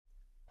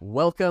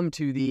Welcome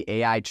to the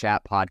AI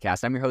Chat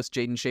Podcast. I'm your host,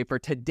 Jaden Schaefer.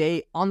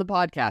 Today on the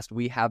podcast,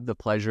 we have the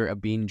pleasure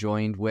of being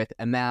joined with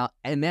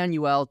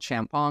Emmanuel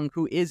Acheampong,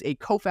 who is a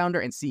co-founder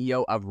and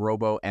CEO of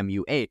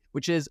roboMUA,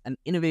 which is an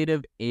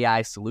innovative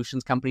AI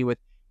solutions company with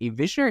a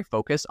visionary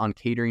focus on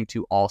catering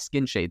to all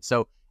skin shades.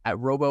 So at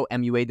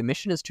roboMUA, the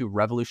mission is to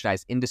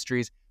revolutionize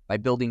industries by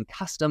building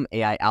custom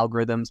AI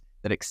algorithms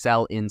that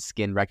excel in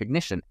skin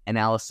recognition,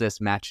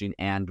 analysis, matching,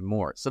 and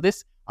more. So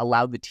this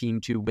allowed the team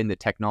to win the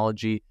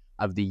Technology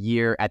of the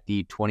Year at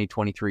the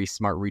 2023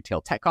 Smart Retail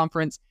Tech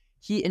Conference.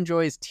 He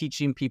enjoys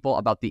teaching people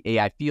about the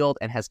AI field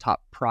and has taught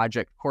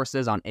project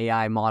courses on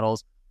AI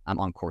models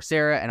on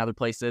Coursera and other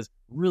places.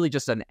 Really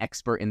just an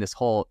expert in this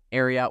whole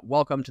area.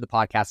 Welcome to the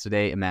podcast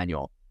today,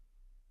 Emmanuel.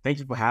 Thank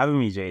you for having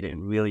me, Jaden.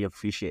 Really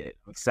appreciate it.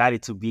 I'm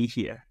excited to be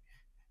here.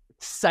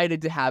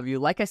 Excited to have you.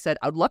 Like I said,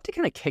 I'd love to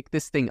kind of kick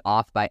this thing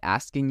off by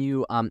asking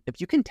you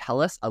if you can tell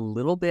us a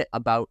little bit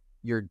about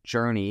your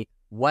journey,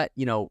 what,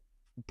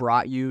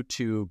 brought you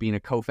to being a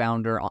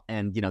co-founder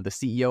and, the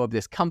CEO of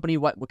this company.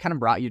 What kind of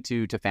brought you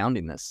to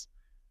founding this?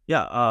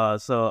 Yeah,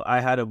 so I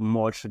had a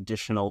more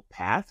traditional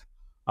path.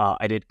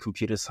 I did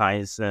computer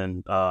science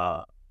and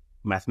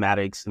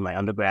mathematics in my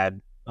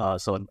undergrad.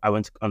 So I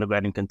went to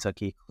undergrad in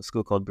Kentucky, a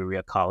school called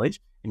Berea College.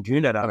 And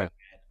during that undergrad,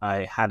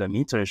 I had an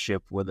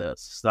internship with a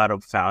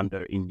startup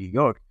founder in New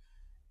York.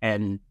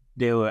 And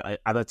they were,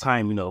 at the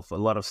time, for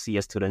a lot of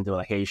CS students, they were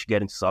like, hey, you should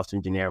get into software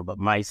engineering. But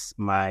my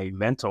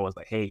mentor was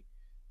like, hey,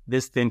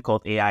 this thing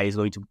called AI is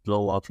going to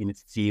blow up in a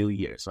few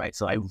years, right?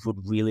 So I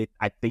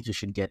think you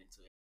should get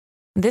into it.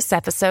 This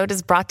episode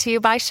is brought to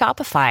you by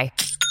Shopify.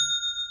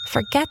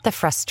 Forget the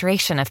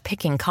frustration of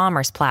picking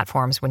commerce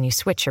platforms when you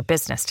switch your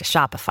business to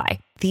Shopify,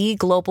 the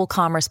global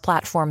commerce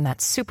platform that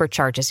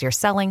supercharges your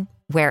selling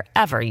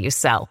wherever you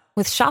sell.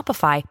 With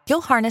Shopify,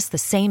 you'll harness the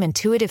same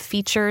intuitive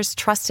features,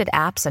 trusted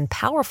apps, and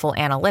powerful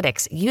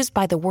analytics used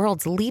by the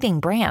world's leading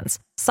brands.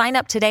 Sign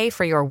up today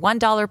for your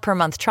 $1 per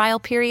month trial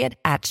period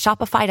at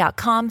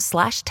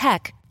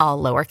shopify.com/tech,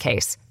 all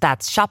lowercase.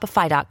 That's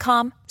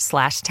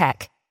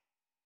shopify.com/tech.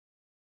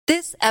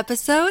 This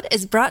episode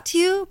is brought to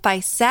you by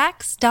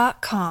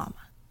Saks.com.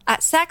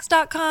 At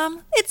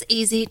Saks.com, it's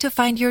easy to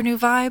find your new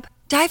vibe.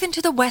 Dive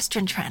into the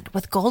Western trend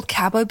with gold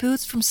cowboy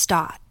boots from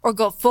Stott, or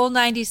go full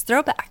 90s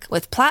throwback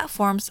with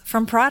platforms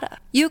from Prada.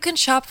 You can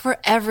shop for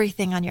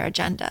everything on your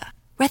agenda,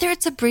 whether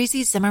it's a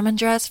breezy Zimmermann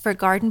dress for a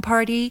garden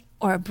party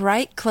or a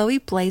bright Chloe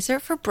blazer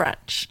for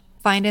brunch.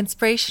 Find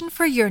inspiration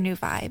for your new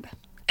vibe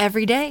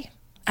every day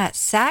at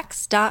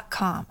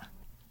Saks.com.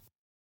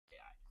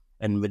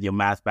 And with your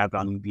math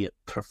background, you'd be a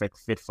perfect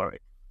fit for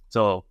it.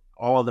 So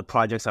all the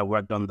projects I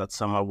worked on that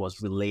summer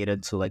was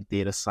related to like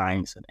data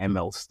science and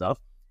ML stuff.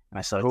 And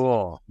I started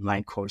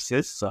online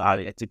courses. So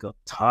I took a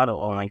ton of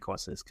online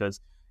courses because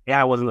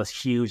AI wasn't as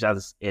huge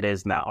as it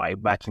is now, right?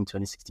 Back in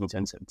 2016,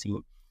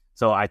 2017.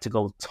 So I took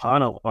a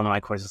ton of online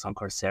courses on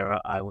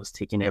Coursera. I was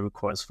taking every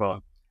course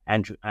from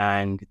Andrew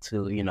Ang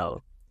to,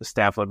 the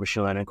Stanford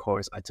machine learning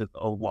course. I took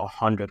over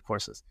 100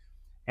 courses.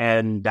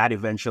 And that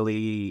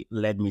eventually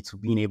led me to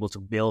being able to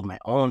build my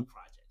own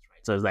projects,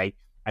 right? So it's like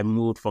I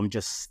moved from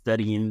just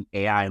studying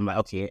AI. I'm like,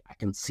 okay, I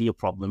can see a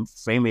problem,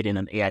 frame it in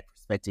an AI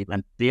perspective,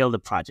 and build a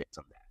project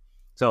on that.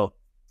 So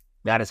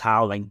that is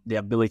how the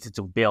ability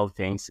to build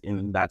things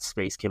in that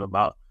space came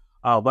about.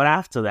 But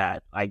after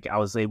that, I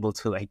was able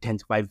to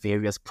identify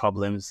various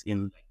problems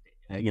in,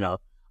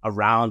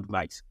 around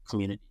my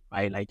community,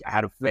 right? Like I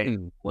had a friend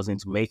who was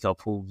into makeup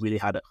who really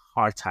had a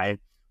hard time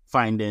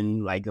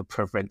finding a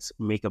perfect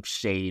makeup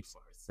shade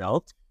for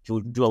herself. She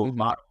would do a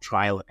lot of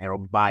trial and error,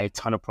 buy a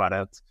ton of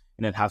products,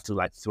 and then have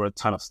to throw a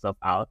ton of stuff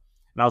out.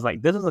 And I was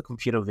like, this is a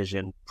computer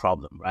vision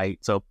problem, right?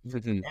 So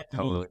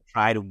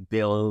try to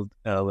build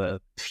a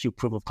few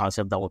proof of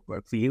concept that would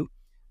work for you.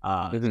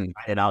 And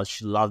out.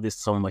 She loved this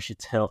so much. She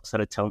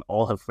started telling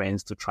all her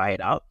friends to try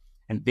it out,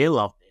 and they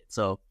loved it.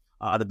 So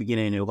at the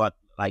beginning, it got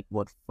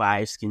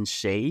 5 skin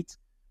shades,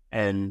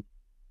 and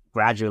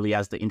gradually,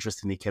 as the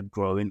interest in it kept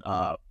growing,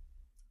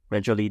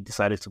 eventually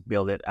decided to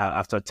build it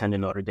after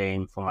attending Notre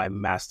Dame for my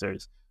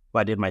master's.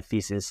 But I did my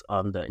thesis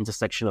on the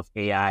intersection of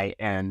AI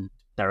and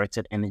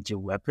directed energy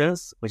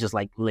weapons, which is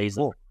like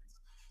laser. Oh,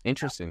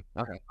 interesting.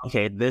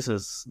 Okay, this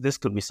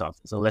could be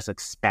something. So let's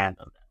expand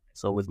on that.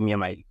 So with me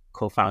and my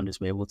co-founders,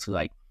 we're able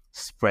to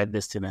spread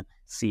this thing and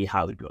see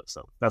how it goes.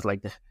 So that's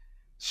the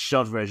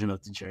short version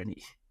of the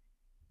journey.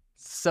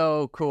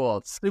 So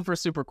cool. Super,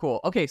 super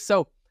cool. Okay,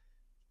 so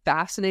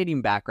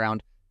fascinating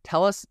background.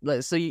 Tell us,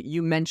 so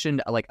you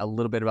mentioned a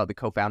little bit about the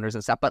co-founders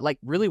and stuff, but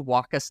really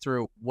walk us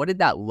through, what did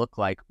that look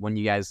like when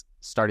you guys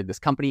started this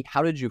company?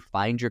 How did you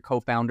find your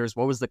co-founders?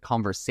 What was the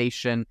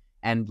conversation?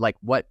 And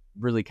what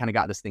really kind of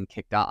got this thing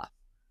kicked off?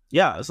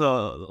 Yeah,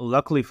 so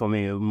luckily for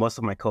me, most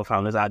of my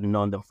co-founders, I had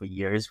known them for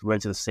years. We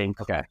went to the same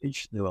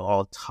college. They were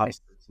all top in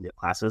their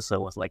classes, so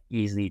it was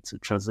easy to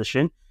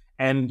transition.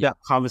 And the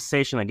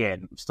conversation,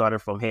 again, started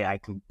from, hey, I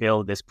can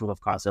build this proof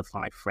of concept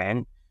for my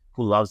friend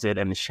who loves it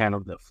and share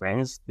with their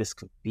friends. This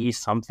could be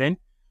something.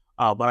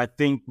 But I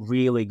think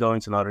really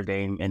going to Notre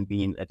Dame and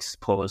being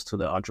exposed to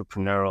the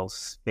entrepreneurial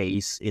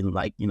space in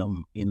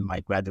in my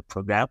graduate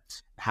program,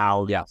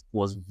 how it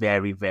was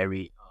very,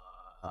 very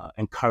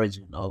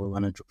encouraging of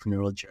an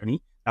entrepreneurial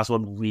journey. That's what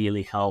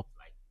really helped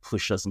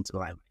push us into the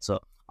limelight. So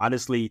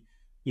honestly,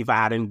 if I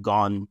hadn't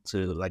gone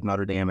to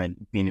Notre Dame and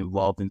been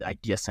involved in the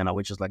Idea Center,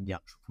 which is the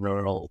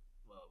entrepreneurial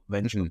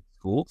venture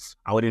school,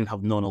 I wouldn't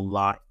have known a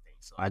lot of things.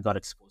 So I got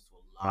exposed to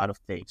a lot of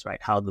things, right?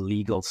 How the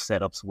legal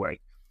setups work,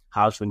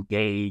 how to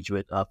engage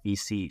with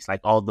VCs,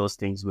 all those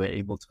things we're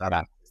able to have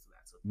access to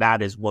that. So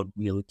that is what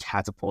really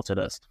catapulted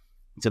us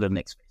into the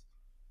next phase.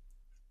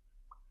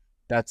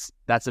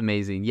 That's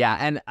amazing. Yeah,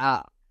 and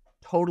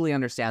totally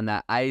understand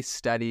that. I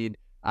studied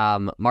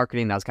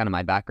marketing. That was kind of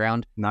my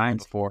background.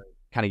 Nice. Before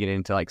kind of getting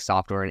into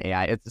software and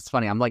AI. It's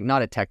funny. I'm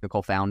not a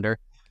technical founder.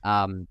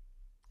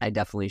 I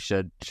definitely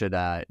should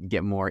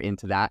get more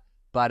into that.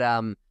 But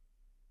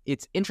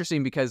it's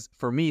interesting because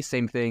for me,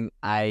 same thing.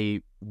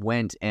 I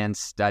went and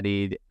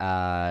studied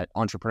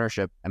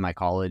entrepreneurship at my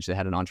college. They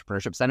had an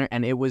entrepreneurship center,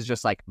 and it was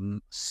just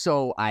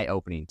so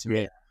eye-opening to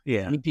me.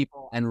 Yeah. Meet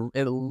people, and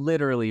it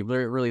literally,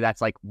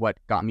 that's what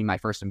got me my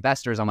first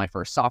investors on my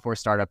first software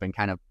startup and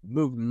kind of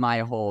moved my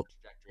whole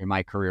trajectory,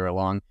 my career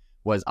along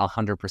was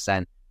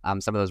 100%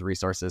 some of those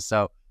resources.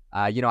 So,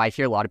 I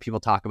hear a lot of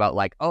people talk about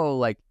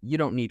you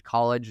don't need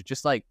college,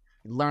 just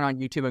learn on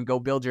YouTube and go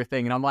build your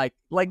thing. And I'm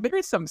like there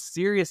is some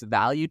serious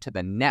value to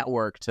the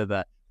network, to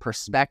the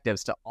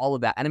perspectives, to all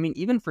of that. And I mean,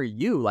 even for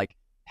you,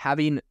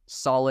 having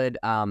solid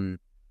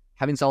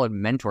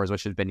mentors,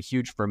 which has been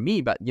huge for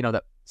me, but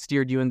that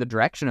steered you in the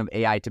direction of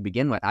AI to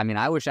begin with. I mean,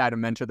 I wish I had a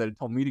mentor that had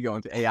told me to go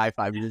into AI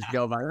 5 years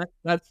ago, but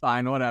that's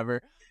fine,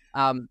 whatever.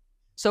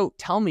 So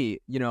tell me,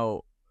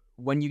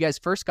 when you guys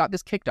first got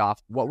this kicked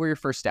off, what were your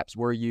first steps?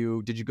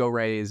 Did you go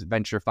raise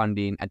venture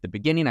funding at the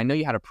beginning? I know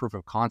you had a proof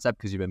of concept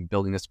because you've been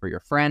building this for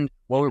your friend.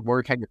 What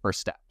were kind of your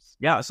first steps?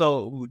 Yeah,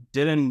 so we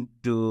didn't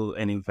do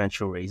any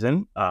venture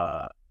raising,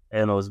 and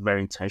it was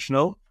very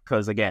intentional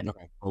because, again,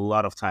 a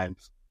lot of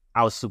times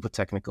I was super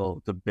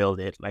technical to build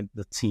it.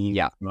 The team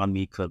around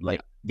me could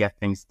get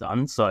things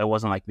done. So it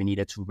wasn't we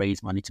needed to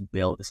raise money to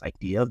build this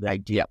idea. The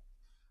idea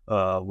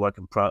work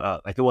in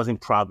it was in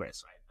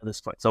progress, right, at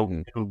this point. So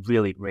we didn't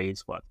really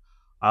raise one.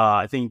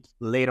 I think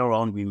later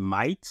on we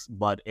might,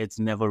 but it's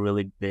never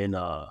really been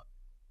a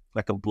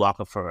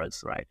blocker for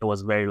us, right? It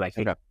was very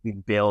we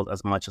build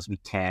as much as we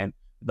can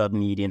without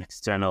needing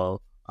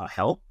external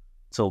help.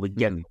 So we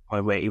get to the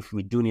point where if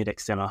we do need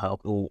external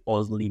help, it will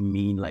only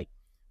mean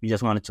we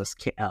just wanted to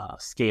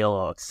scale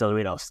or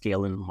accelerate our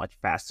scaling much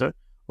faster.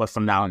 But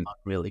for now, not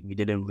really. We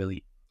didn't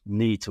really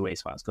need to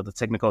raise funds because the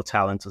technical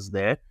talent was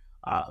there.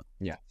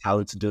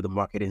 Talent to do the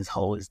marketing is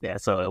always there.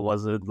 So it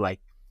wasn't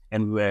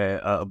and we were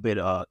a bit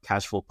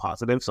cash flow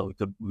positive, so we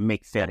could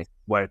make things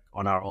work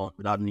on our own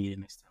without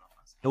needing external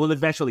funds. It will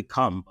eventually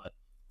come, but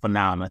for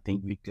now, I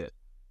think we could.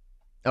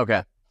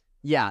 Okay.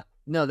 Yeah.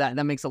 No, that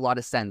makes a lot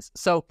of sense.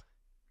 So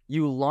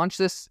you launched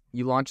this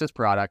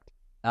product.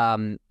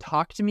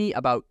 Talk to me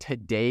about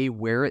today,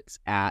 where it's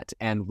at,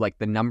 and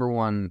the number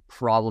one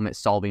problem it's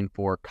solving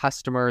for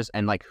customers,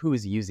 and who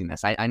is using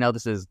this. I know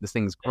this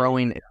thing's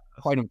growing. It's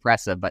quite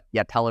impressive, but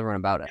tell everyone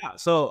about it. Yeah,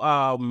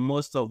 so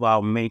most of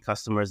our main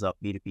customers are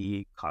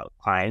B2B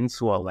clients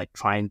who are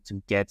trying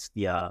to get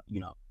the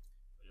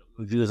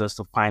users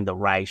to find the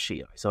right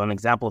shade. So an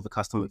example of the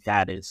customer we've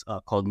had is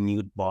called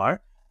Nude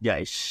Bar. Yeah,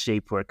 it's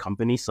shapewear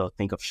company. So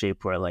think of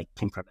shapewear like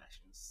Kim Kardashian's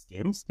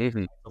skins.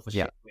 So for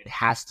shapewear, it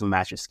has to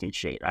match your skin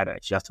shade, right?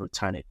 You have to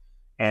return it.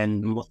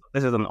 And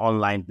this is an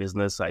online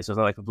business, right? So it's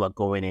not people are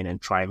going in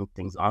and trying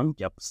things on.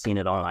 They're seeing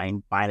it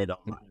online, buying it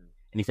online.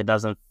 And if it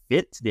doesn't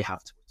fit, they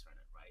have to return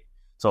it, right?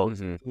 So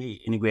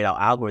we integrate our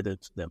algorithm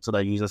to them so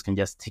that users can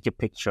just take a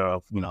picture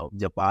of,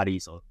 their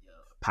bodies or their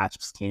patch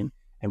of skin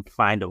and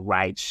find the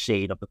right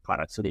shade of the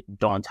product so they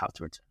don't have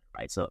to return it,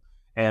 right? So,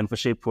 and for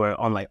shapewear,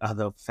 unlike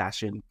other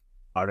fashion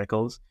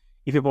articles,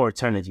 if people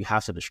return it, you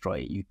have to destroy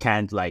it. You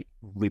can't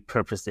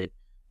repurpose it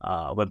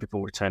when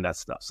people return that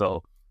stuff.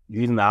 So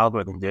using the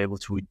algorithm, they're able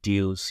to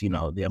reduce,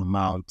 the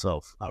amount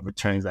of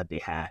returns that they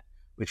had,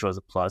 which was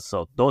a plus.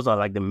 So those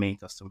are the main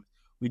customers.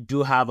 We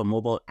do have a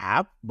mobile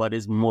app, but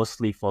it's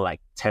mostly for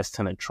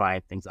testing and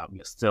trying things out.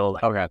 We're still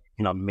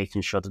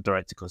making sure the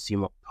direct to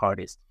consumer part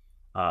is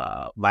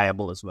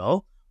viable as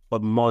well.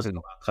 But most of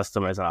our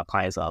customers and our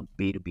clients are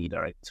B2B,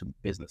 direct to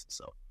business.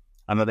 So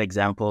another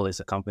example is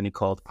a company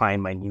called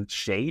Find My Nude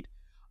Shade.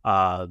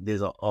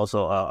 There's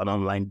also an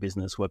online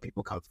business where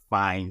people can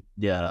find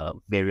the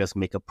various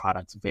makeup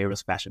products,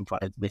 various fashion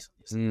products based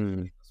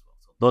on this. So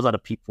those are the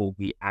people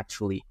we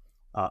actually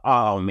are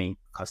our main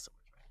customers.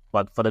 Right?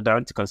 But for the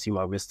direct to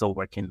consumer, we're still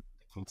working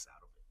the kinks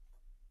out of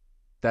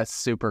it. That's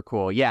super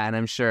cool. Yeah, and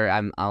I'm sure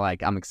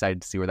I'm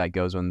excited to see where that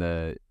goes when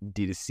the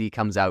D2C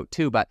comes out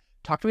too. But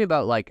talk to me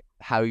about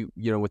how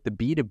with the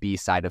B2B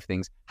side of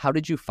things, how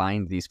did you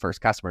find these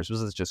first customers?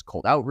 Was this just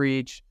cold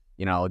outreach?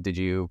 Did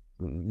you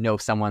know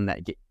someone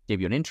that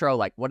gave you an intro?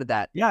 Like, what did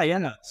that?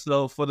 Yeah.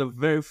 So for the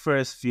very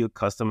first few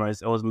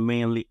customers, it was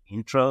mainly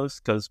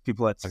intros because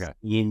people had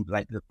seen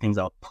like the things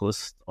I would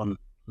post on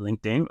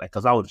LinkedIn, like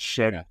because I would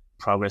share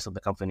progress of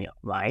the company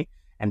online,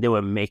 and they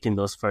were making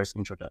those first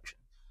introductions.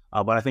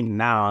 But I think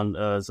now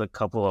there's a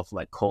couple of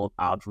like cold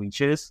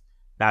outreaches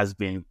that's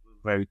been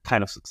very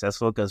kind of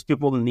successful because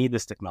people need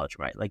this technology,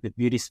 right? Like the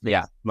beauty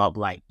space, not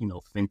like,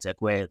 fintech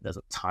where there's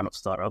a ton of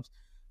startups.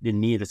 They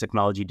need the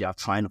technology. They are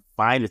trying to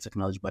find the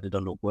technology, but they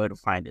don't know where to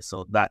find it.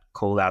 So that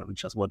cold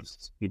outreach is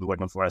what's been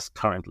working for us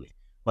currently.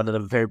 But at the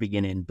very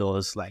beginning,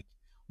 those like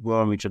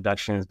warm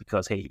introductions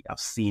because, hey,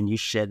 I've seen you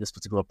share this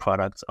particular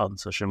product on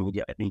social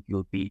media. I think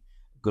you'll be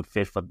a good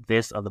fit for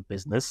this other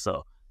business.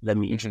 So let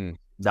me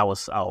that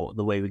was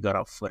the way we got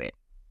our foot in.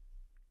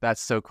 That's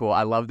so cool.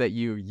 I love that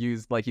you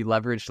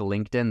leveraged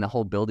LinkedIn. The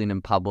whole building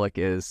in public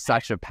is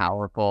such a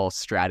powerful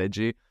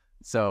strategy.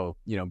 So,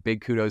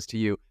 big kudos to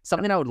you.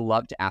 Something I would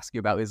love to ask you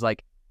about is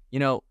like,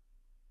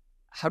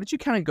 how did you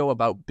kind of go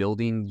about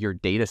building your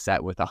data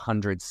set with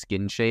 100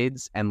 skin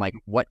shades? And like,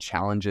 what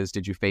challenges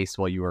did you face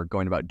while you were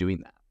going about doing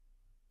that?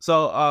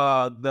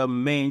 So the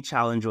main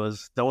challenge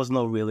was there was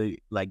no really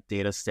like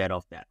data set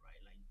of that,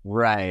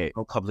 right?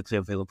 No publicly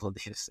available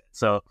data set.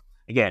 So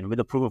again, with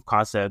the proof of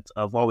concept,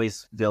 I've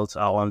always built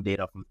our own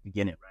data from the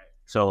beginning, right?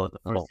 So the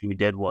first thing we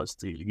did was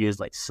to use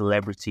like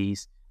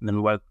celebrities and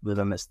then work with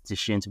an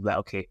esthetician to be like,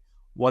 okay,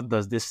 what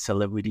does this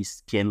celebrity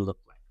skin look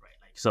like, right?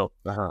 Like so.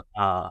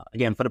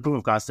 Again, for the proof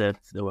of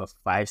concept, there were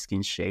 5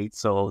 skin shades.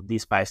 So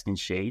these 5 skin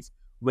shades,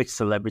 which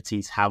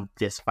celebrities have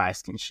these 5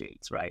 skin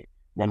shades, right?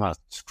 Then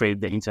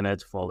scrape the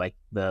internet for like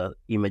the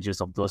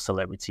images of those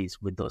celebrities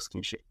with those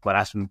skin shades. But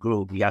as we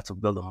grew, we had to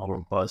build a more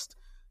robust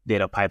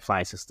data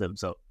pipeline system.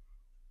 So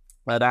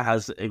that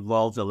has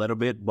evolved a little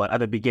bit. But at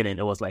the beginning,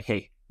 it was like,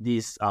 hey,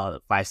 these are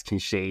 5 skin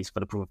shades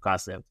for the proof of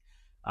concept.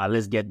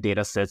 Let's get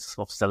data sets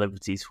of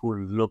celebrities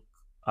who look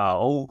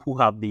who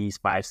have these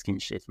 5 skin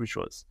shades, which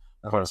was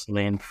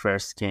porcelain, fair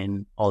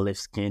skin, olive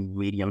skin,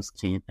 medium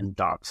skin, and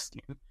dark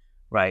skin,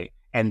 right?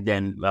 And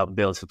then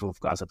build a proof of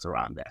concepts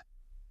around that.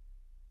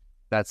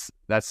 That's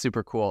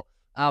super cool.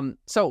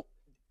 So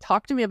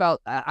talk to me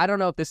about, I don't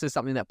know if this is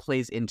something that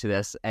plays into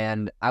this,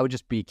 and I would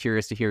just be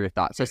curious to hear your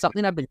thoughts. So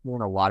something I've been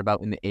hearing a lot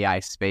about in the AI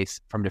space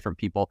from different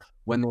people,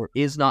 when there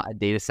is not a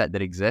data set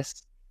that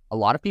exists, a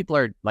lot of people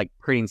are like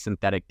creating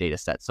synthetic data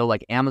sets. So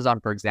like Amazon,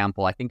 for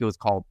example, I think it was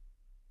called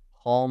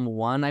Palm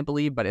One, I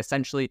believe, but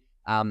essentially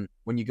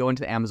when you go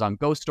into the Amazon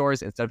Go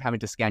stores, instead of having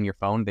to scan your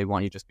phone, they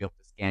want you to just be able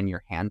to scan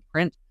your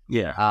handprint.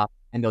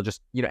 And they'll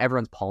just,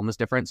 everyone's palm is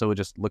different. So we'll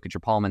just look at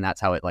your palm and that's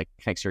how it like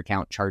connects your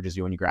account, charges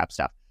you when you grab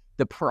stuff.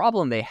 The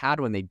problem they had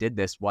when they did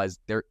this was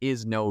there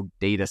is no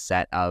data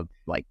set of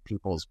like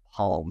people's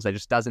palms. It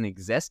just doesn't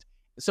exist.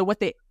 So what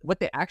they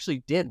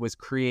actually did was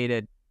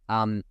created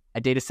a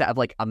data set of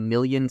like 1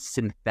 million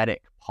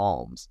synthetic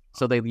palms.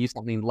 So they used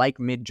something like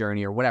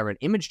Midjourney or whatever, an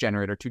image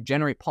generator to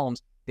generate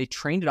palms. They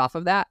trained it off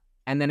of that.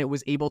 And then it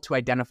was able to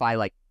identify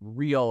like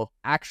real,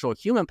 actual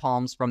human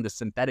palms from the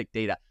synthetic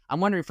data. I'm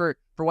wondering for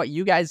what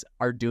you guys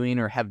are doing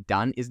or have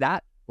done, is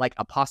that like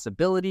a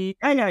possibility?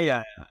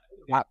 Yeah.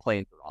 Not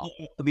playing at all.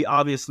 We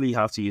obviously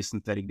have to use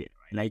synthetic data,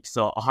 right? Like,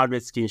 so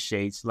 100 skin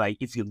shades, like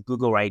if you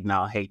Google right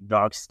now, hey,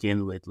 dark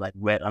skin with like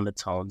red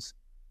undertones,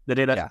 the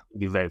data will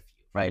be very few,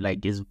 right?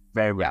 Like it's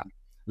very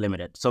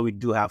limited. So we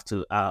do have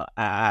to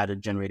add a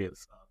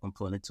generative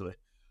component to it.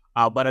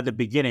 But at the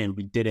beginning,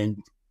 we didn't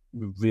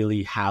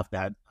really have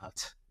that.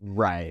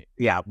 Right.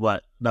 Yeah,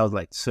 but that was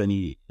like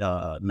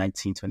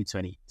 2019,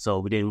 2020. So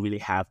we didn't really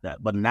have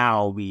that. But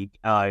now we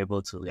are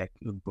able to like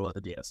grow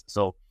the data.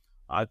 So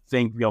I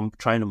think we are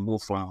trying to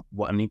move from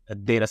a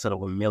data set of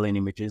 1 million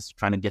images,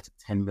 trying to get to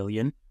 10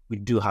 million. We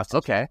do have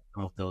to some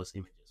of those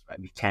images, right?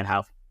 We can't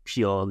have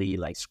purely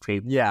like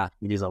scraped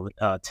images of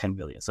 10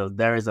 million. So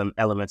there is an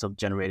element of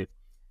generative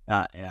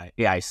AI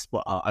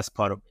as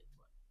part of it.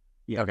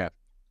 Yeah. Okay.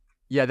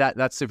 Yeah,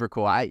 that's super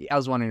cool. I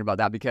was wondering about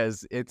that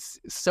because it's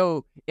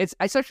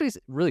actually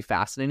really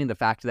fascinating, the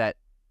fact that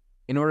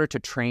in order to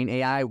train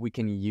AI, we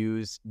can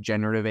use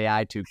generative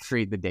AI to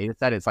create the data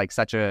set. It's like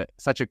such a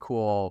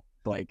cool,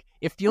 like,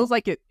 it feels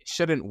like it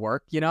shouldn't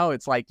work,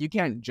 It's like you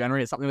can't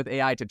generate something with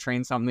AI to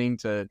train something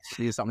to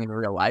do something in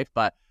real life,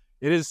 but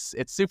it's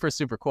super,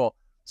 super cool.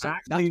 So I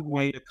actually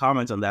made a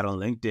comment on that on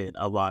LinkedIn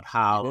about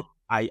how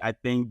I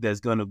think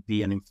there's going to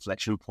be an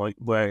inflection point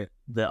where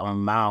the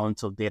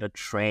amount of data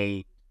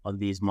trained on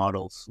these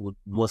models would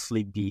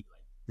mostly be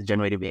the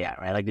generative AI,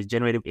 right? Like the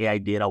generative AI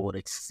data would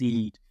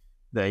exceed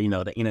the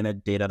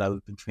internet data that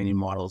we've been training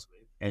models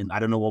with. And I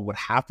don't know what would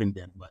happen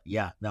then, but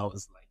yeah, that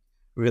was like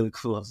really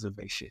cool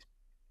observation.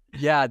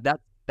 Yeah,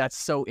 that's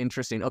so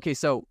interesting. Okay,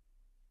 so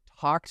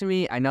talk to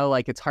me. I know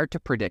like it's hard to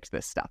predict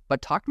this stuff,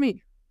 but talk to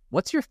me.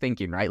 What's your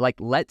thinking, right? Like,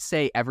 let's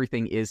say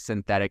everything is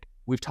synthetic.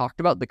 We've talked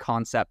about the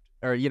concept,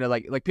 or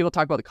like people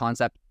talk about the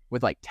concept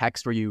with like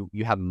text where you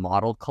have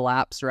model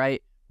collapse,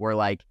 right? Where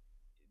like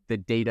the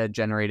data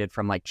generated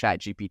from like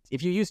ChatGPT,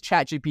 if you use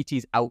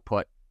ChatGPT's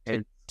output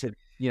to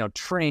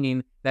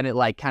train, then it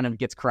like kind of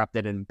gets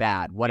corrupted and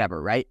bad,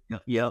 whatever, right?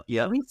 Yeah.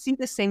 Do we see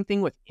the same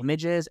thing with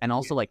images and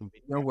also like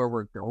video where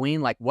we're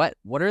going? Like what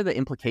are the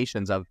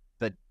implications of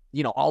the,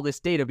 all this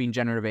data being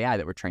generative AI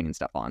that we're training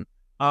stuff on?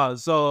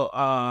 So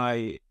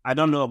I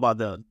don't know about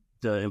the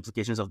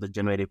implications of the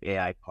generative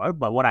AI part,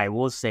 but what I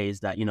will say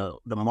is that,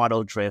 the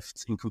model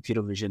drift in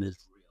computer vision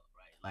is real,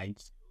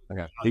 right?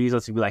 Like, the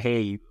users will be like,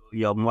 hey,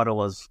 your model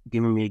was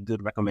giving me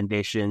good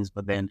recommendations,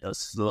 but then it was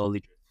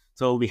slowly.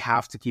 So we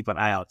have to keep an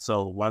eye out.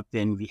 So one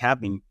thing we have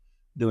been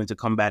doing to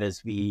combat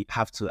is we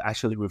have to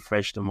actually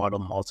refresh the model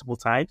multiple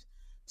times.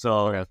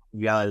 So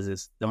realize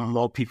is the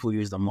more people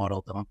use the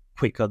model, the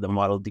quicker the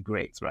model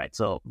degrades, right?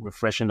 So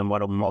refreshing the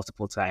model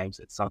multiple times,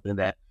 it's something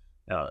that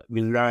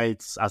we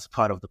learned as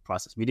part of the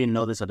process. We didn't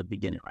know this at the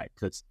beginning, right?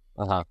 Because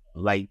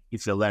like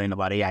if you're learning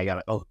about AI, you're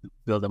like,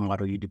 build a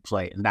model, you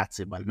deploy it, and that's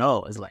it. But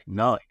no, it's like,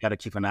 no, you got to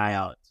keep an eye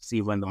out,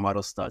 see when the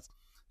model starts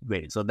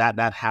grading. So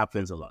that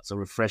happens a lot. So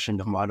refreshing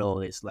the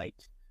model is like,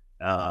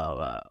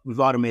 we've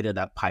automated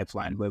that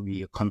pipeline where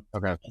we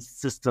are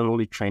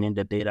consistently training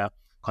the data,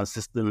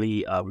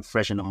 consistently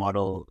refreshing the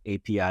model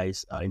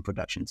APIs in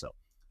production. So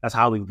that's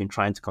how we've been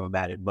trying to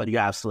combat it. But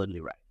you're absolutely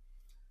right.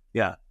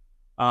 Yeah.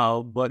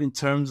 But in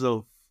terms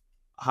of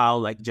how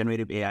like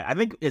generative AI, I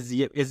think is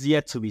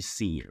yet to be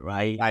seen,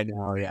 right? I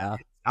know, yeah.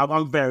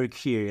 I'm very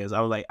curious.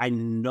 I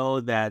know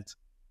that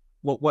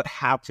what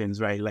happens,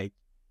 right? Like,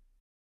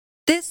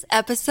 this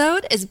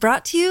episode is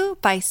brought to you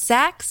by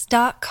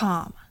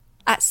Sax.com.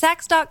 At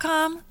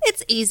Sax.com,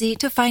 it's easy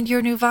to find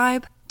your new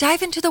vibe.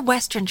 Dive into the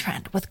Western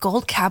trend with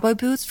gold cowboy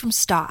boots from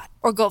Stott,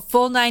 or go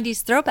full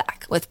 90s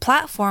throwback with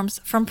platforms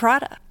from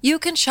Prada. You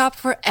can shop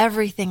for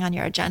everything on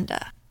your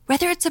agenda,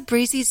 whether it's a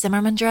breezy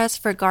Zimmermann dress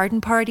for a garden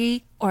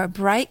party or a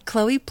bright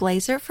Chloe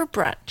blazer for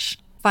brunch.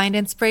 Find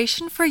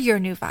inspiration for your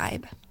new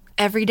vibe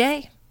every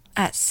day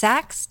at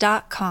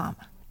Sax.com.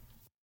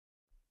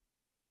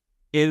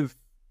 If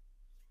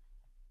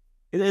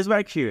it is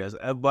very curious,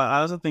 but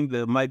I also think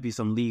there might be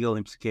some legal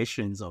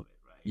implications of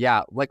it, right?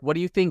 Yeah, like what do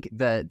you think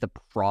the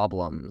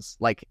problems,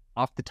 like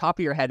off the top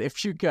of your head,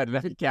 if you could,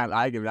 if you can't,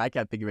 I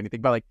can't think of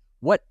anything, but like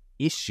what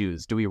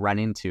issues do we run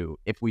into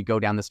if we go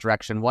down this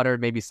direction? What are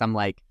maybe some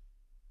like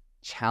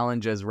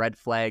challenges, red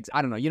flags?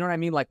 I don't know, you know what I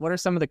mean? Like what are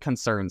some of the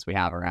concerns we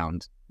have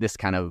around this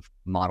kind of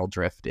model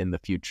drift in the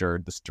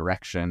future, this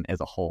direction as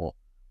a whole?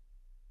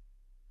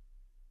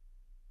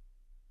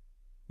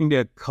 I think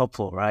there are a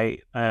couple,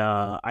 right?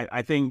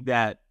 I think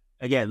that,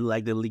 again,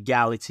 like the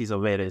legalities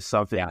of it is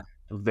something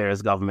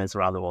various governments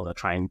around the world are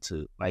trying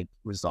to like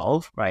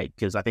resolve, right?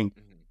 Because I think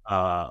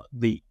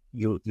the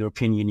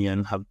European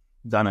Union have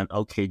done an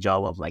okay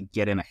job of like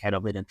getting ahead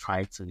of it and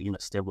trying to,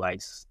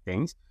 stabilize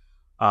things.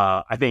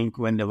 I think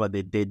whenever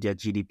they did their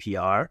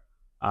GDPR,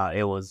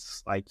 it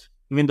was like,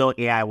 even though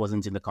AI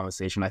wasn't in the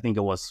conversation, I think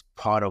it was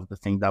part of the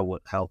thing that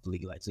would help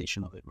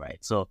legalization of it, right?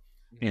 So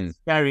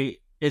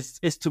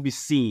it's to be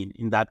seen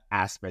in that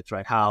aspect,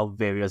 right? How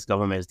various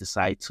governments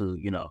decide to,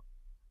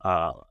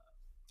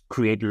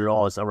 create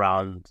laws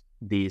around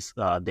these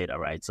data,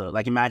 right? So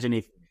like imagine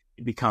if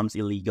it becomes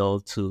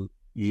illegal to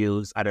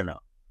use, I don't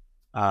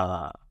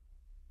know,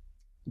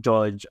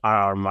 George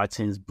R.R.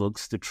 Martin's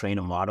books to train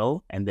a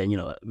model, and then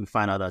we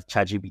find out that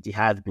ChatGPT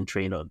has been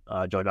trained on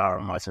George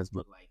R.R. Martin's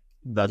book,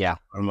 like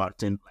R.R.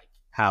 Martin like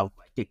have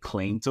like a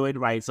claim to it,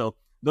 right? So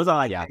those are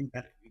like things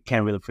that we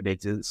can't really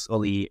predict. It's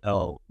only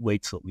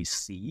wait till we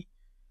see.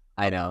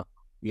 I know.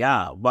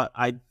 Yeah, but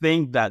I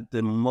think that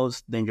the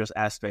most dangerous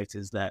aspect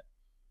is that,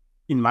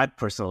 in my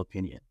personal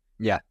opinion,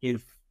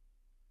 if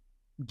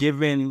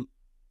given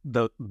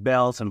the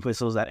bells and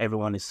whistles that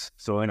everyone is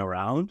throwing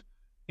around,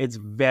 it's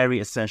very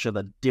essential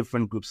that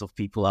different groups of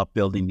people are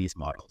building these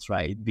models,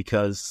 right?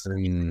 Because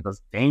it's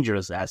as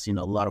dangerous as, a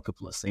lot of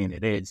people are saying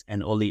it is,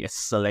 and only a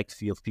select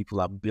few of people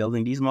are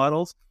building these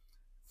models.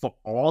 For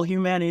all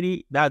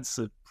humanity, that's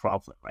a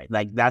problem, right?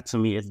 Like that to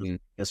me is a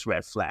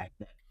red flag.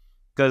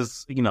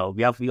 Because,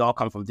 we all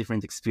come from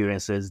different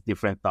experiences,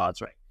 different thoughts,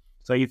 right?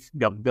 So if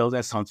you're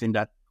building something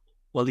that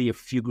only a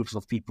few groups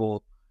of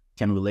people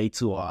can relate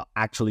to or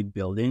actually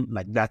building,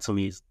 like that to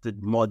me is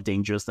more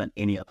dangerous than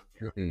any other.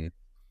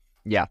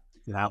 Yeah.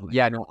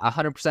 Yeah, no,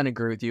 100%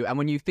 agree with you. And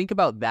when you think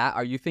about that,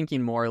 are you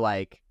thinking more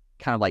like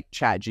kind of like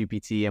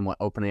ChatGPT and what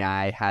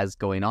OpenAI has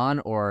going on,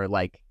 or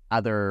like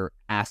other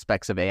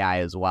aspects of AI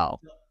as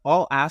well?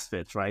 All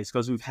aspects, right?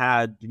 Because we've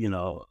had,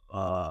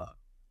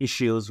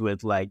 issues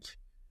with like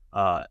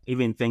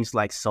even things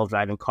like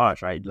self-driving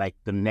cars, right? Like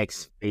the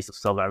next phase of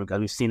self-driving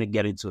cars, we've seen it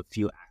get into a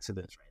few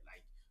accidents, right?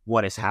 Like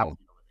what is happening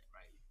over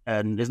there, right?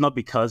 And it's not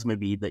because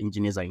maybe the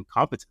engineers are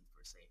incompetent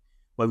per se,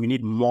 but we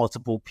need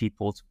multiple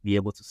people to be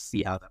able to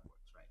see how that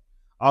works, right?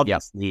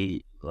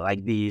 Obviously,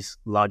 like these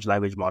large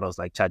language models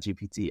like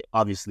ChatGPT,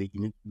 obviously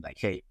you need like,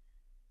 hey,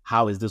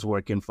 how is this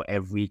working for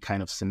every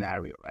kind of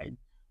scenario, right?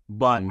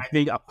 But I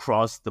think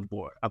across the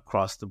board,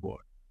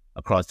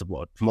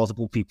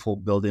 multiple people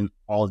building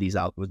all these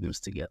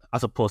algorithms together,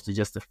 as opposed to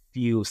just a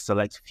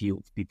select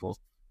few people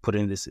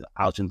putting this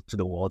out into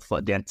the world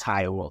for the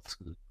entire world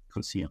to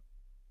consume.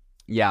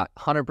 Yeah,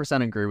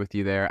 100% agree with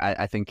you there.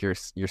 I think you're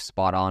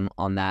spot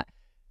on that.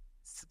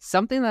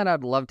 Something that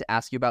I'd love to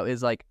ask you about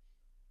is like,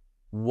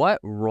 what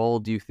role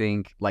do you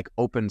think like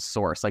open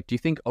source, like do you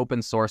think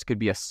open source could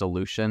be a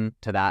solution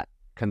to that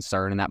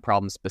concern and that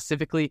problem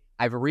specifically?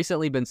 I've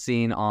recently been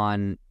seeing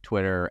on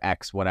Twitter,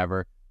 X,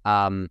 whatever,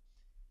 oh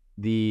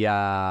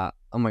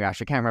my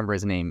gosh, I can't remember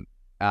his name.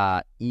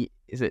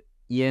 Is it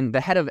Ian,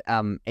 the head of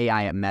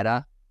AI at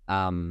Meta?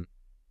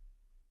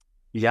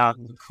 Yeah,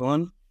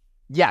 fun.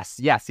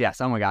 Yes.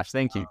 Oh my gosh,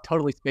 thank you.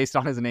 Totally spaced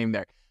on his name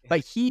there.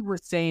 But he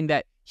was saying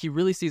that he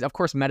really sees, of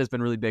course, Meta's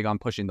been really big on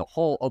pushing the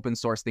whole open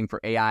source thing for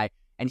AI.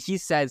 And he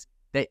says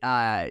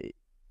that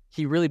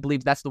he really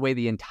believes that's the way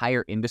the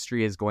entire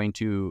industry is going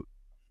to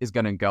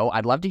go.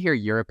 I'd love to hear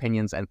your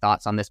opinions and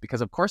thoughts on this,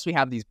 because of course we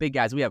have these big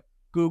guys. We have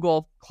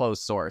Google,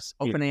 closed source.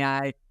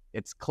 OpenAI,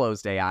 it's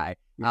closed AI.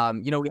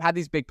 We have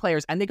these big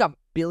players and they got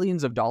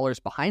billions of dollars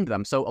behind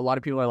them. So a lot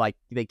of people are like,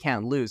 they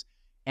can't lose.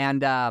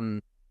 And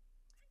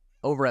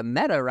over at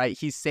Meta, right,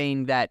 he's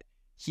saying that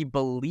he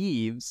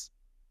believes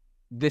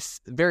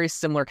this very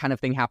similar kind of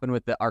thing happened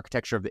with the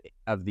architecture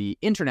of the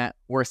internet,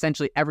 where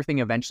essentially everything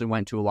eventually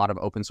went to a lot of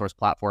open source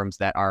platforms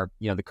that are,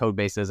 the code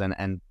bases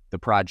and the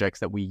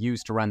projects that we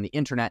use to run the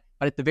internet.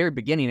 But at the very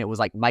beginning, it was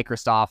like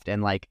Microsoft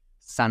and like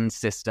Sun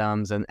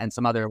Systems and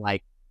some other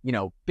like,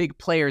 big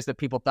players that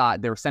people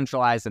thought they were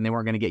centralized and they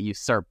weren't going to get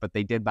usurped, but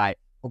they did by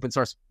open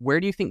source. Where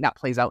do you think that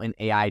plays out in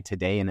AI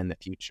today and in the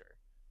future?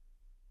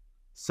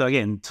 So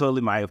again,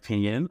 totally my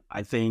opinion.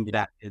 I think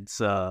that it's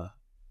a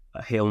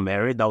Hail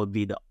Mary. That would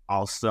be the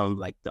awesome,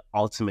 like the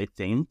ultimate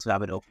thing to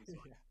have it open source.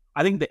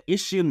 I think the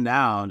issue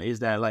now is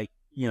that like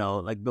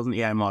building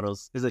AI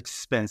models is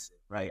expensive,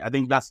 right? I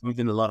think that's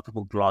something a lot of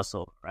people gloss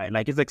over, right?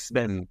 Like it's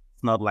expensive.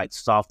 It's not like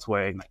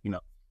software, like, you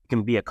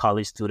can be a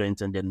college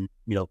student and then,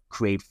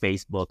 create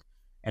Facebook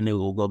and it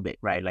will go big,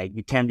 right? Like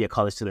you can't be a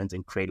college student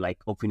and create like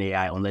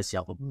OpenAI unless you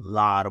have a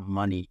lot of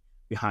money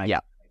behind it.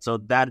 So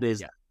that is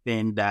the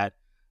thing that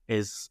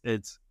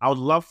I would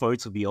love for it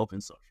to be open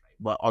source, right?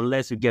 But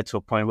unless you get to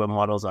a point where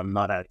models are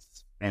not as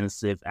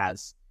expensive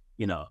as,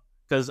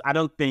 because I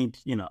don't think,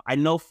 I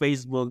know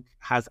Facebook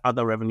has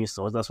other revenue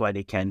sources. That's why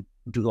they can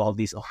do all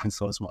these open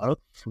source models.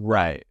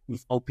 Right.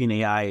 With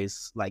OpenAI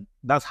is like,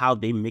 that's how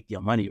they make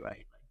their money,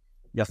 right?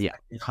 Like, just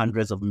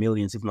hundreds of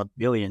millions, if not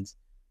billions,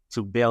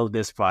 to build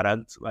this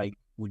product. Like,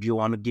 would you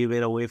want to give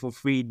it away for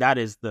free? That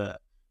is the,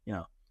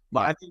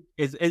 but I think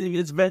it's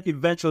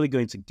eventually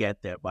going to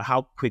get there. But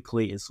how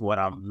quickly is what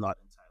I'm not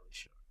entirely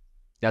sure.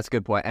 That's a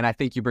good point. And I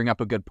think you bring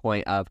up a good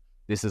point of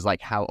this is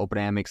like how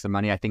OpenAI makes their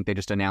money. I think they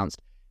just announced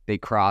they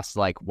crossed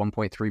like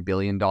 $1.3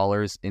 billion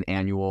in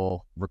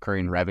annual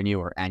recurring revenue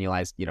or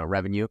annualized,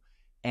 revenue.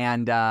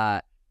 And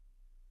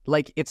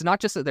like, it's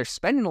not just that they're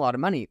spending a lot of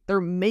money, they're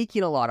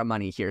making a lot of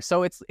money here.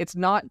 So it's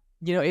not,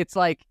 it's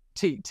like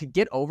to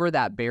get over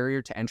that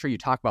barrier to entry, you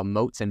talk about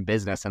moats in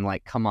business and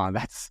like, come on,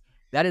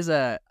 that is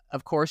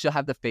of course you'll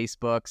have the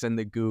Facebooks and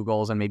the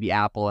Googles and maybe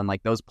Apple and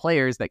like those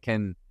players that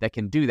can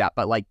do that.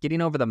 But like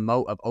getting over the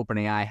moat of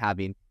OpenAI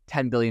having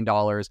 $10 billion,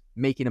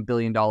 making $1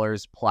 billion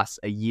plus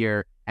a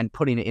year and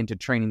putting it into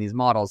training these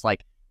models,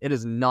 like it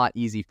is not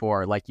easy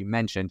for, like you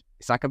mentioned,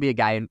 it's not gonna be a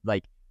guy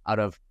like out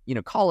of,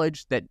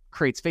 college that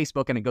creates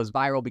Facebook and it goes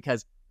viral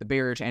because the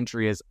barrier to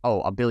entry is,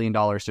 $1 billion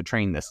to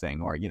train this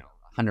thing, or,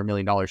 $100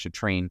 million to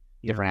train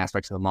different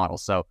aspects of the model.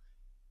 So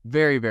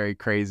very, very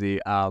crazy.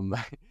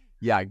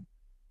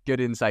 Good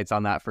insights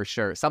on that for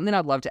sure. Something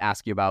I'd love to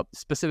ask you about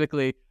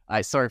specifically,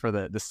 sorry for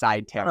the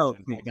side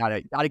tangent.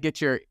 Gotta get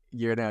your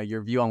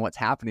view on what's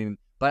happening.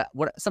 But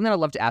something I'd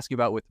love to ask you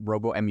about with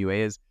roboMUA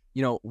is,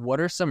 what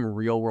are some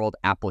real world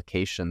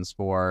applications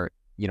for,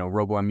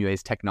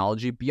 roboMUA's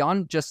technology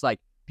beyond just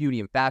like beauty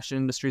and fashion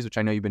industries, which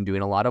I know you've been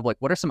doing a lot of? Like,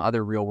 what are some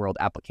other real world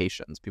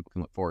applications people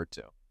can look forward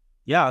to?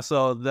 Yeah,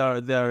 so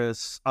there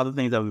is other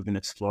things that we've been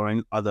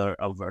exploring, other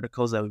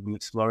verticals that we've been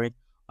exploring.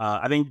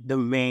 I think the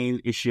main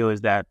issue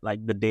is that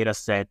like the data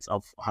sets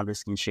of 100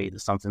 skin shades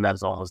is something that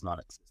is almost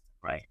non-existent,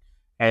 right?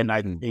 And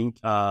I think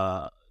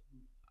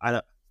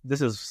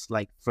this is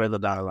like further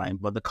down the line,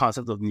 but the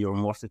concept of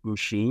neuromorphic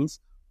machines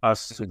are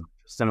super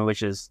interesting,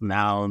 which is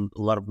now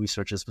a lot of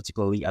researchers,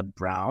 particularly at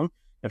Brown,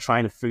 are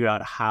trying to figure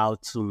out how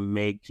to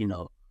make,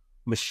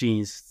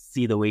 machines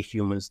see the way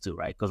humans do,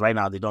 right? Because right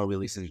now they don't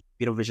really see.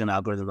 Computer vision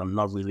algorithms are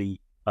not really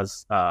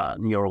as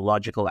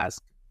neurological as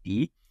could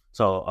be.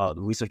 So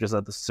the researchers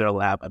at the Searle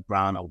Lab at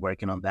Brown are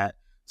working on that.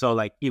 So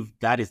like, if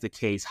that is the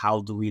case,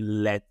 how do we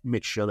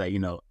make sure that,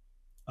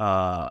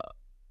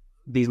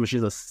 these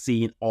machines are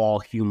seeing all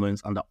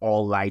humans under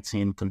all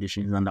lighting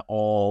conditions, under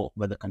all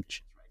weather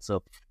conditions, right?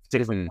 So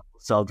take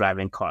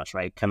self-driving cars,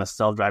 right? Can a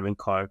self-driving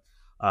car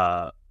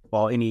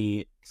or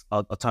any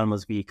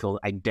autonomous vehicle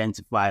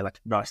identify like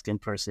a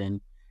dark-skinned person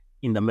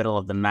in the middle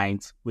of the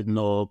night with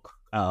no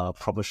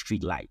proper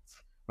street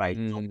lights, right?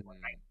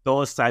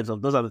 Those are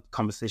the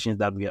conversations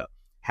that we are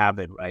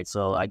having, right?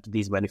 So like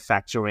these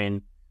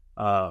manufacturing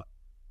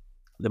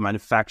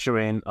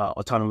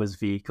autonomous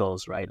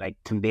vehicles, right? Like,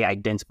 can they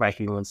identify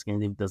human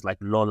skin if there's like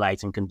low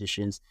lighting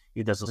conditions,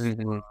 if there's a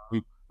storm,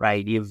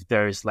 right? If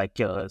there's like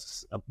a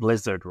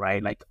blizzard,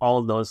 right? Like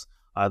all those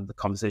are the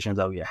conversations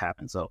that we are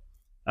having. So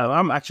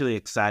I'm actually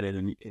excited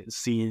and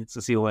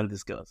to see where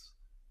this goes.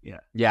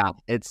 Yeah,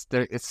 it's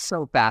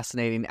so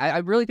fascinating. I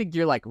really think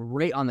you're like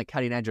right on the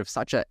cutting edge of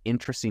such an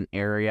interesting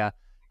area.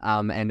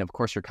 And of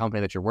course, your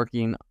company that you're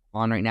working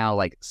on right now,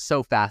 like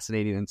so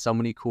fascinating and so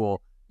many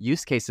cool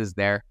use cases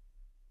there.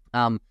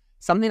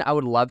 Something I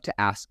would love to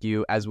ask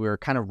you as we're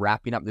kind of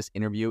wrapping up this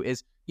interview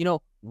is,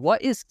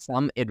 what is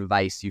some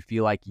advice you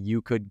feel like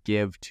you could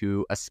give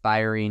to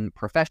aspiring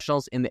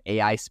professionals in the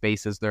AI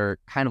space as they're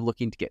kind of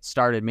looking to get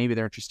started? Maybe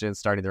they're interested in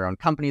starting their own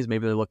companies.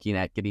 Maybe they're looking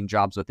at getting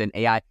jobs within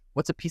AI.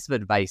 What's a piece of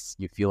advice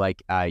you feel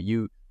like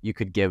you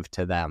could give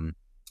to them?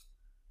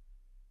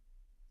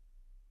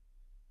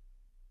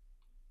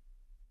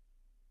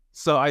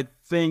 So I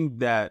think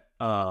that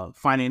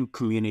finding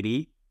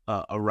community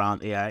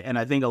around AI, and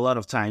I think a lot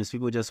of times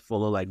people just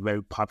follow like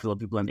very popular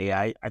people in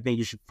AI. I think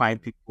you should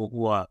find people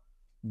who are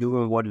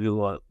doing what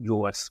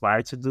you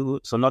aspire to do.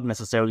 So not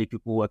necessarily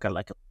people who work at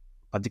like a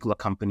particular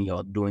company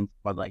or doing,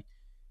 but like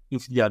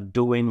if they are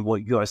doing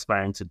what you're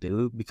aspiring to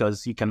do,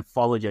 because you can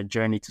follow your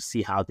journey to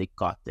see how they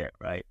got there,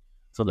 right?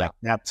 So like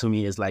that to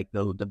me is like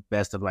the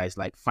best advice.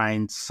 Like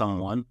find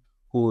someone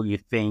who you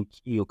think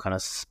you can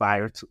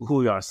aspire to,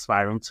 who you're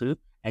aspiring to,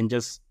 and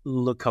just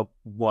look up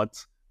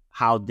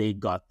how they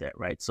got there,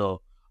 right?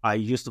 So I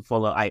used to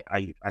follow,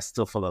 I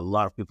still follow a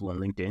lot of people on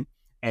LinkedIn,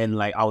 and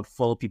like I would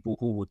follow people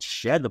who would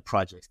share the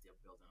projects they're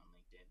building on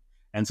LinkedIn.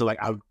 And so like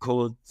I would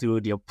go through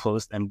their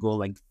post and go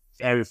like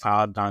very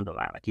far down the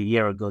line, like a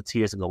year ago, 2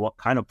 years ago, what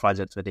kind of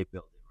projects were they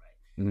building,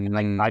 right? And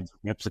like I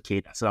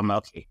replicate that. So I'm like,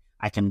 okay,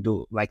 I can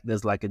do like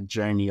there's like a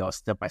journey or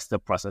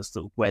step-by-step process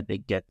to where they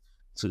got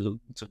to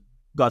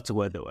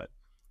where they were.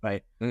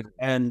 Right.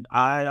 And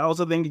I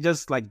also think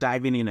just like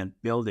diving in and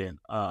building,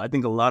 I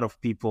think a lot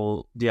of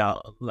people, they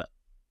are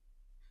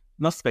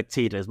not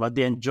spectators, but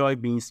they enjoy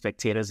being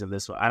spectators in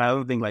this one. And I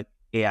don't think like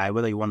AI,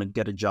 whether you want to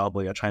get a job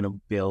or you're trying to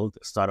build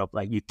a startup,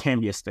 like you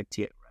can be a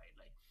spectator,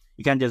 right? Like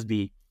you can't just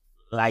be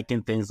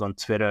liking things on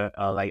Twitter,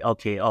 like,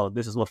 okay, oh,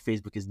 this is what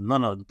Facebook is.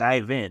 No,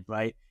 dive in,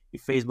 right?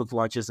 If Facebook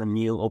launches a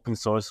new open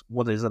source,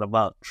 what is it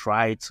about?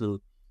 Try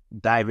to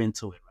dive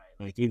into it,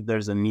 right? Like if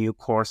there's a new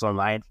course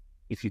online,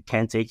 if you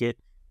can't take it,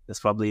 there's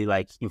probably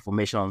like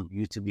information on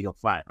YouTube you can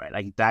find, right?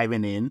 Like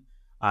diving in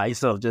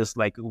instead of just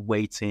like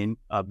waiting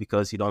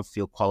because you don't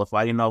feel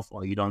qualified enough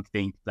or you don't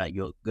think that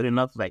you're good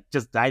enough. Like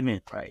just dive in,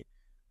 right?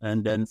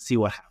 And then see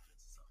what happens.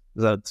 So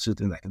those are the two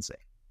things I can say.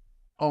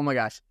 Oh my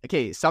gosh.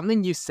 Okay,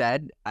 something you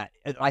said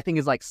I think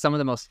is like some of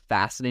the most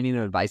fascinating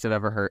advice I've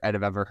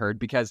ever heard,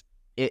 because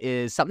it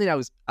is something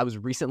I was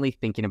recently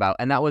thinking about,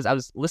 and that was I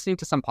was listening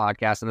to some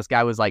podcast and this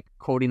guy was like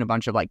quoting a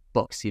bunch of like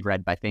books he'd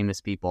read by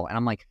famous people, and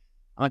I'm like,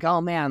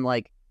 oh man,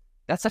 like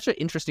that's such an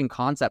interesting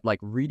concept, like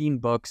reading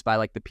books by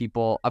like the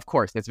people. Of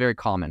course, it's very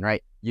common,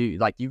 right? You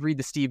read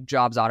the Steve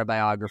Jobs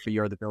autobiography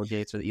or the Bill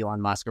Gates or the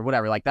Elon Musk or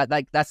whatever, like that.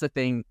 Like that's the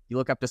thing. You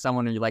look up to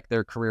someone and you like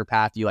their career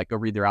path. You like go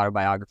read their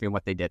autobiography and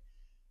what they did.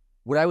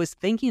 What I was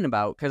thinking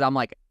about,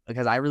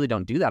 because I really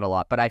don't do that a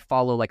lot, but I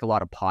follow like a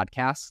lot of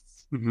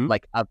podcasts,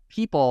 like of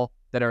people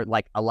that are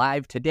like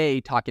alive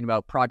today talking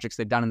about projects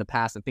they've done in the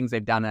past and things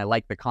they've done. And I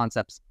like the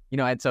concepts,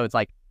 and so it's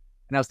like,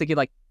 and I was thinking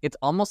like, it's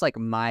almost like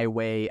my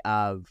way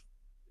of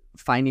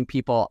finding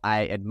people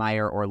I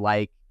admire or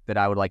like that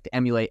I would like to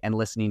emulate and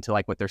listening to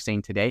like what they're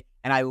saying today.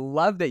 And I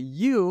love that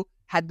you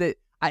had it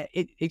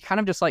kind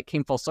of just like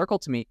came full circle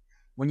to me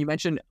when you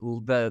mentioned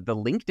the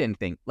LinkedIn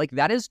thing. Like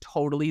that is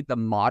totally the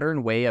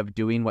modern way of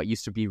doing what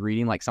used to be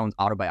reading like someone's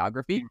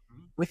autobiography.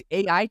 With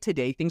AI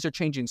today, things are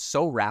changing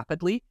so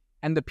rapidly,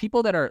 and the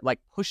people that are like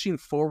pushing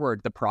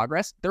forward the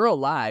progress, they're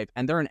alive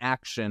and they're in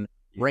action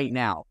right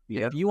now.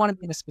 If you want to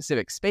be in a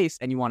specific space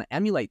and you want to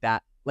emulate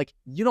that, like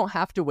you don't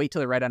have to wait till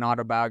they write an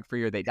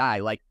autobiography or they die.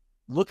 Like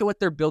look at what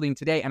they're building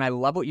today. And I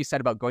love what you said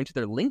about going to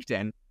their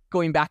LinkedIn,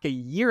 going back a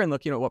year and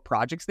looking at what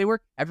projects they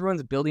were.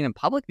 Everyone's building in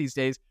public these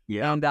days.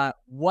 Yeah. And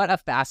what a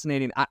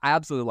fascinating, I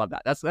absolutely love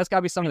that. That's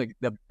gotta be some of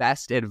the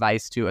best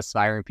advice to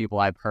aspiring people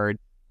I've heard.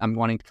 I'm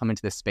wanting to come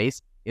into this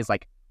space is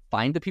like,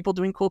 find the people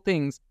doing cool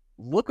things.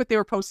 Look what they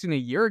were posting a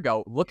year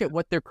ago. Look at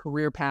what their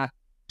career path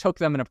took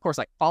them. And of course,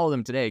 like follow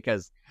them today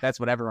because that's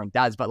what everyone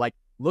does. But like,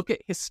 look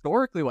at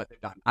historically what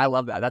they've done. I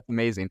love that. That's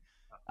amazing.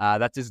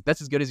 That's as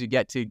good as you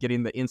get to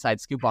getting the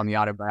inside scoop on the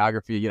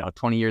autobiography,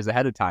 20 years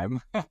ahead of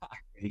time.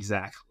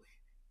 Exactly.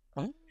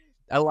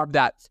 I love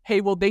that. Hey,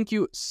 well, thank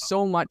you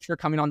so much for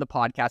coming on the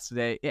podcast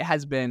today. It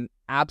has been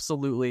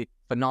absolutely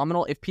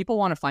phenomenal. If people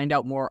want to find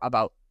out more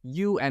about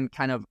you and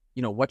kind of,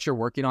 what you're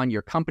working on,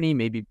 your company,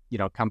 maybe,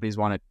 companies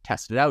want to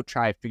test it out,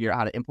 try to figure out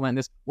how to implement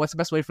this. What's the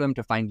best way for them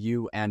to find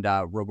you and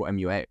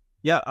roboMUA?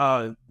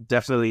 Yeah,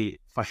 definitely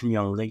find me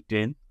on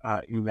LinkedIn,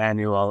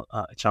 Emmanuel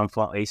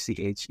Acheampong,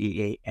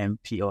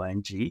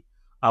 Acheampong.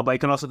 But you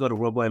can also go to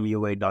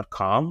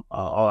roboMUA.com.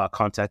 All our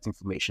contact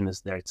information is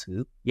there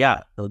too.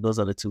 Yeah, those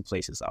are the two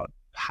places I would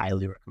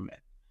highly recommend.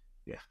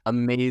 Yeah.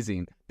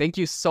 Amazing. Thank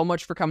you so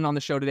much for coming on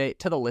the show today.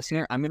 To the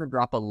listener, I'm going to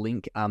drop a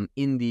link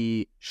in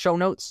the show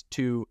notes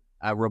to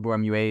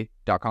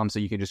roboMUA.com, so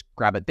you can just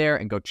grab it there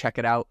and go check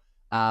it out.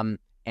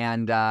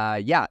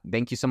 Yeah,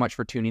 thank you so much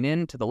for tuning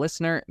in. To the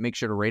listener, make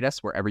sure to rate us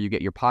wherever you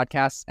get your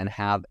podcasts, and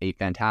have a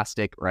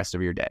fantastic rest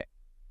of your day.